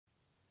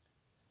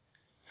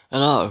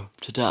Hello,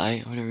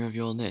 today I'm going to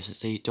review on this. It's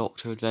the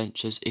Doctor Who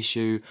Adventures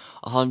issue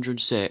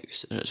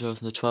 106, and it's from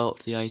the 12th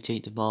to the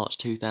 18th of March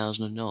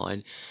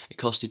 2009. It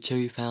costed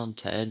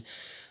 £2.10,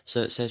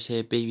 so it says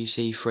here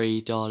BBC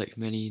free Dalek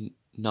mini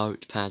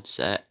notepad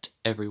set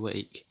every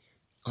week.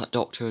 Like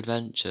Doctor Who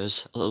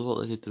Adventures, I love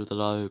what they did with the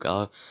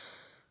logo.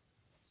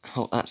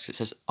 Oh, it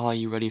says, "Are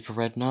you ready for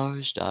Red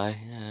Nose Day?"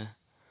 Yeah.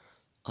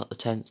 Like the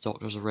 10th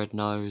Doctor has a red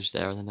nose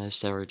there, and then there's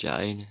Sarah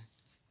Jane.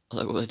 I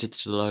like what they did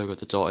to the logo,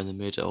 the dot in the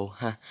middle.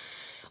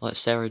 Like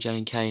Sarah Jane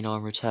and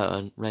K9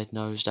 Return, Red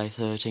Nose Day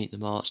 13th of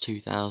March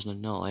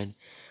 2009.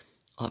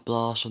 Like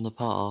Blast from the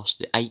Past,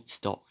 the 8th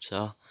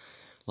Doctor.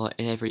 Like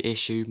in every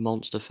issue,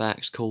 Monster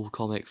Facts, Cool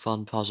Comic,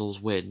 Fun Puzzles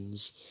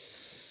wins.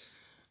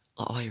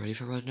 Like, are you ready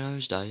for Red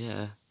Nose Day?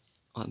 Yeah.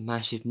 Like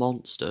Massive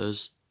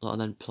Monsters. Like,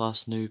 and then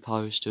plus new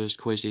posters,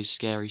 quizzes,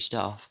 scary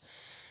stuff.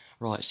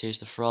 Right, so here's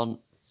the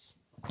front.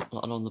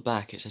 Like, and on the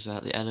back it says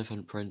about the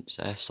Elephant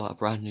Princess, like a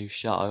brand new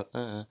show.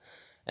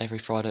 Every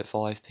Friday at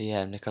 5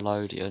 PM,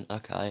 Nickelodeon.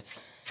 Okay,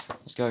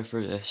 let's go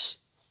through this.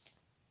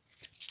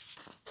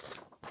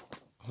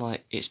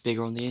 Like, it's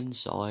bigger on the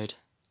inside.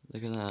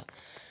 Look at that.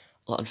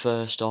 Like, and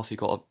first off, you've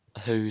got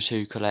a Who's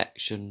Who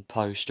collection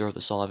poster of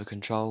the Cyber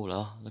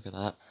Controller. Look at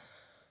that.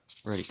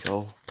 Really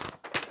cool.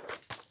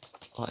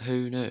 Like,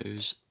 Who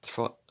Knows?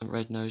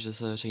 Red Nose the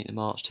 13th of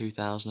March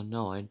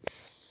 2009.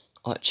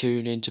 Like,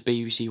 tune in to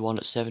BBC One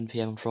at 7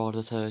 PM on Friday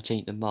the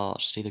 13th of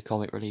March to see the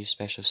comic relief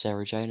special of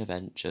Sarah Jane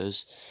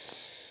Adventures.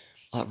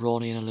 Like,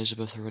 Ronnie and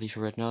Elizabeth are ready for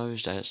Red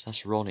Nose Day.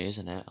 That's Ronnie,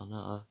 isn't it? I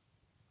know.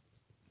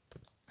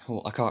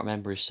 Oh, I can't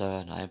remember his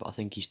surname, but I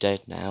think he's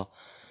dead now.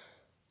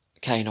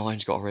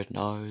 K9's got a red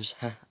nose,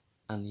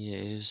 and the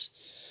ears.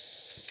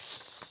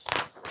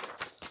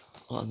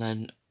 And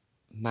then,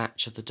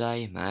 Match of the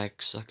Day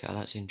mags. Okay,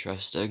 that's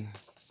interesting.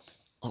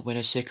 Like, win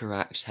a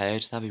Sycorax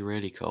head, that'd be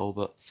really cool,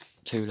 but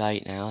too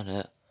late now, isn't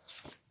it?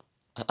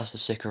 That's the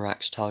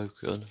Sycorax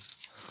token.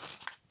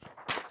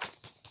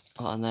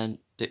 And then,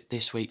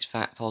 this week's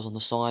Fact Files on the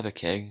Cyber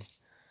King.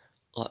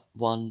 Like,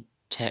 1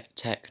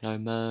 techno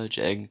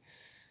merging,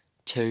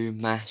 2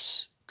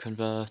 mass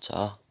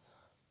converter,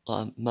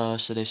 like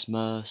Merciless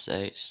Mercy,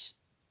 it's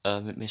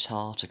Miss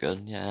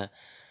Hartigan, yeah.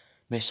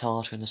 Miss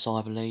Hartigan, the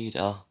cyber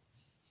leader.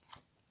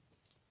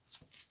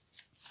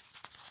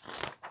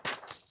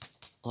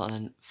 Like, and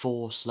then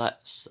 4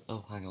 slats,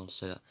 oh, hang on,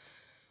 see it.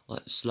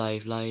 Like,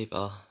 slave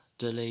labour,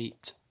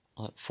 delete,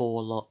 like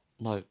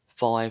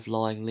 5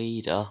 lying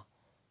leader,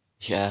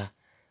 yeah.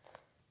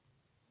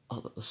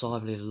 Like, the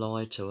cyber leader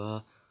lied to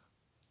her.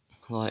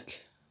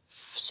 Like,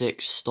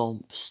 6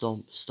 stomp,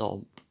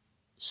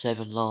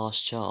 7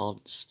 last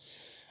chance,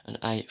 and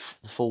 8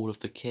 the fall of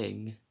the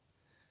king.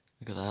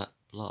 Look at that,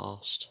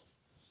 blast.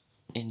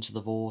 Into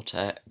the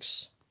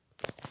vortex.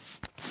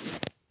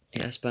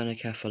 Yes,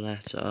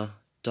 Banacafaletta,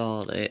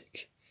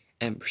 Dalek,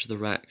 Empress of the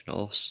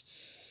Rachnos,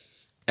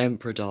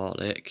 Emperor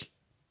Dalek,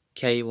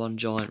 K1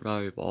 Giant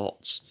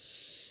Robots,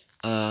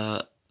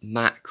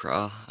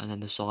 Macra, and then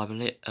the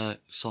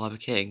Cyber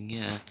King,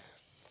 yeah.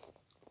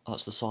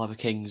 That's the Cyber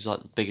King's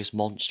like the biggest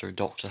monster in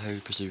Doctor Who,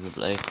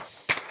 presumably.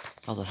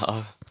 I don't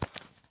know.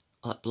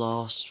 Like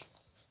Blast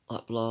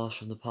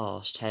from the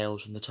Past,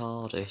 Tales from the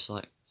TARDIS,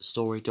 like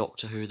Story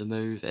Doctor Who the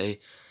movie.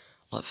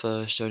 Like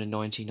first shown in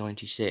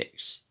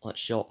 1996, like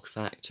Shock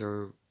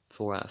Factor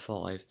 4 out of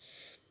 5.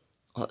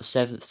 Like the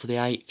 7th to the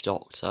 8th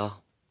Doctor,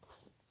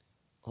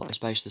 like it's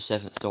basically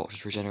the 7th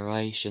Doctor's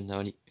regeneration though,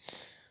 and he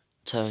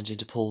turns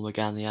into Paul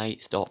McGann, the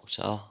 8th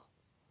Doctor.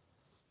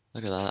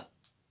 Look at that.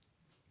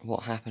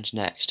 What happens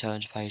next?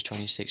 Turn to page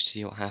 26 to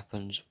see what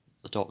happens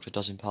the Doctor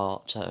does in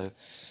part 2.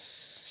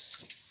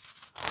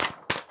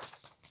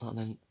 And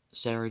then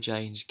Sarah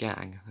Jane's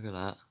gang, look at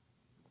that.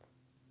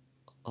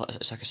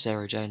 It's like a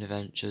Sarah Jane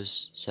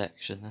Adventures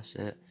section, that's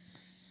it.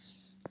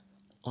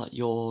 Like,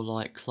 you're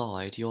like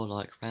Clyde, you're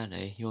like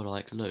Ranny, you're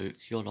like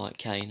Luke, you're like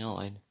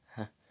K9.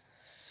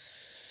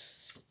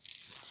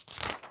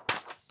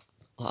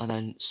 And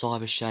then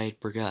Cyber Shade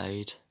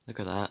Brigade,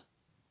 look at that.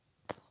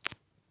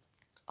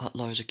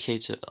 Loads of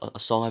kids are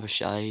Cyber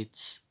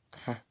Shades.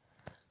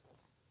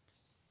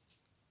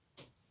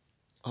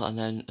 And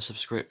then a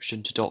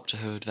subscription to Doctor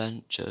Who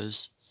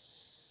Adventures.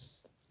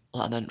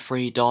 And then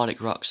free Dalek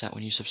rucksack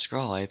when you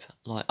subscribe.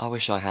 Like, I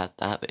wish I had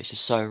that, but it's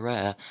just so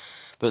rare.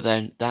 But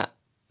then that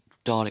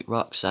Dalek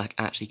rucksack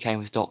actually came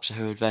with Doctor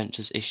Who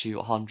Adventures issue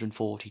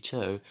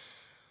 142.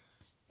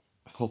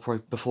 Or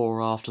probably before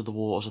or after the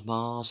Waters of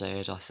Mars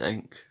aired, I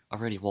think. I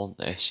really want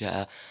this,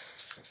 yeah.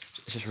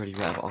 It's just really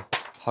rare, but I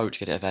hope to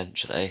get it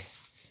eventually.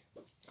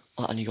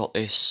 And you got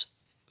this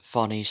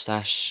funny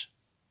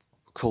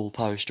 / cool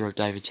poster of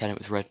David Tennant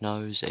with red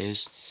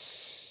noses.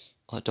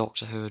 Like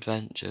Doctor Who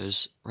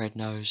Adventures, Red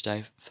Nose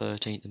Day,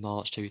 13th of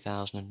March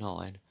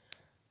 2009.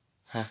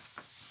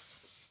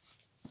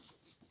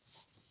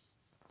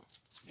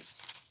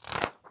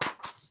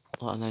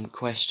 And then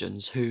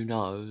questions, who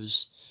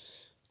knows?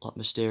 Like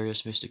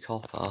Mysterious Mr.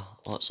 Copper,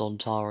 like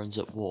Sontarans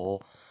at War,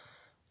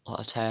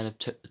 like A Tale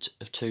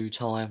of Two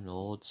Time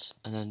Lords,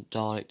 and then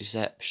Dalek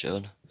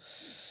Deception.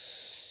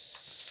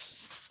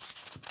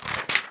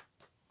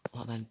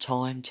 then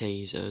time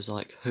teasers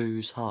like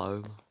Who's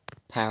Home,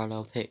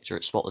 Parallel Picture,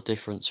 it spot the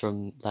difference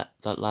from that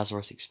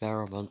Lazarus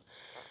Experiment,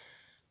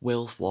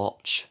 Wilf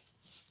Watch,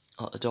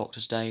 like the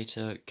Doctor's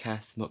Data,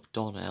 Kath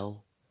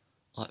McDonnell,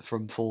 like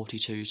from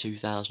 42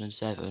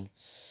 2007.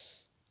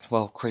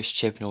 Well, Chris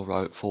Chibnall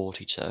wrote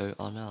 42,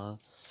 I know.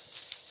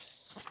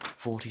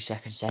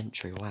 42nd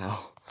Century,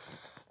 wow.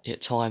 Yeah,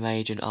 Time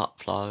Agent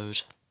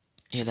Upload.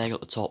 Yeah, they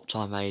got the top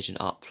Time Agent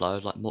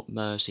Upload, like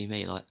Mercy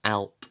Me, like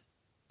Alp,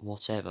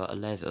 whatever,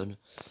 11.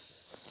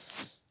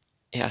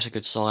 Yeah, that's a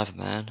good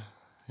Cyberman.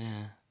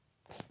 Yeah.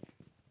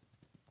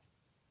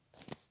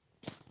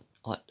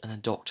 Like, and then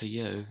Doctor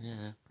You,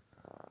 yeah.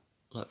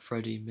 Like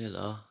Freddie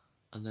Miller,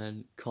 and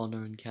then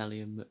Connor and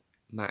Kelly and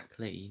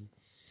MacLean.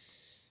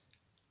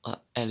 Like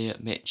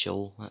Elliot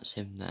Mitchell, that's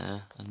him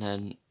there, and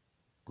then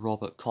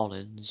Robert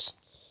Collins.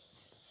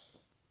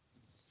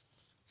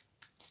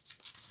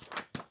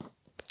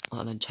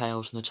 And then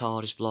Tales from the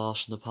TARDIS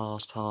Blast from the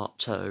Past Part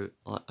 2,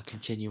 like a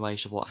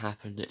continuation of what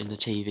happened in the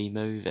TV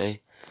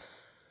movie.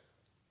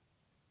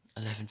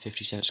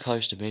 11:57, it's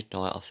close to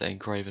midnight, I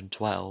think, or even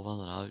 12, I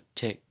don't know.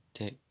 Tick,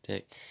 tick,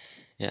 tick.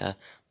 Yeah.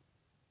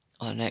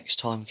 Like Next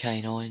Time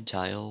K9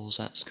 Tales,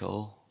 that's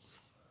cool.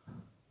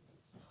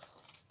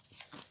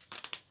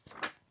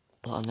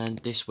 And then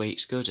this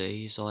week's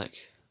goodies,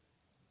 like,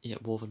 yeah,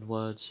 Woven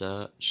Word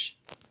Search,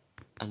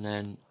 and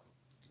then,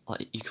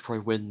 like, you could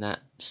probably win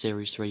that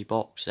Series 3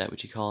 box set,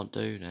 which you can't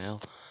do now.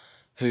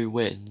 Who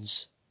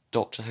Wins?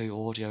 Doctor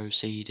Who audio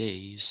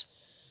CDs.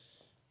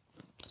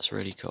 That's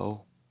really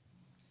cool.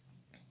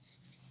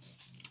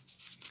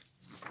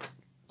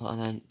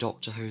 And then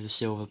Doctor Who The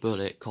Silver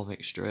Bullet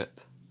comic strip.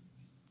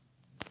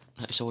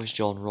 It's always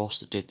John Ross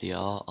that did the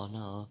art, I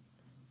know.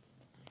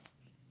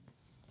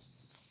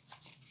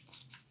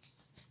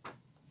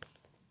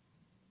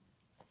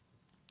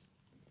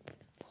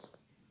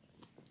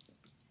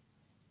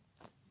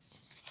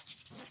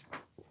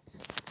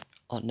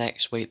 Like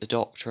next week, the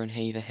Doctor and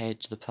Heather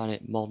head to the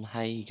planet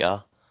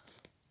Monhaga.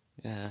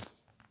 Yeah.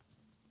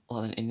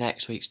 Well, in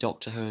next week's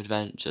Doctor Who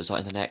Adventures,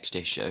 like in the next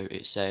issue,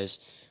 it says,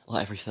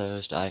 like every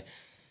Thursday,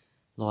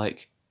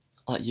 like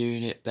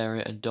unit,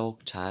 Beret and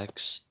dog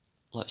tags,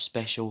 like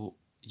special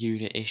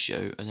unit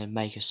issue, and then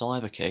make a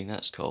Cyber King,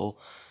 that's cool.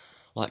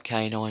 Like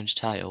K9's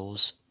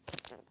Tales.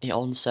 Yeah,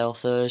 on sale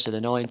Thursday, the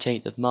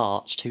 19th of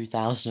March,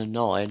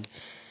 2009.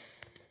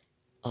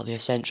 Like the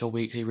essential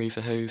weekly read for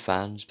Who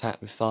fans,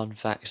 packed with fun,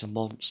 facts and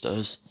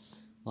monsters.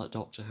 Like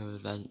Doctor Who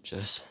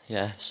Adventures,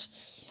 yes.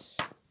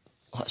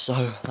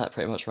 So, that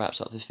pretty much wraps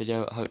up this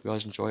video. I hope you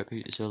guys enjoy it.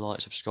 Please do like,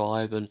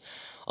 subscribe, and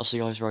I'll see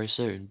you guys very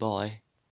soon. Bye.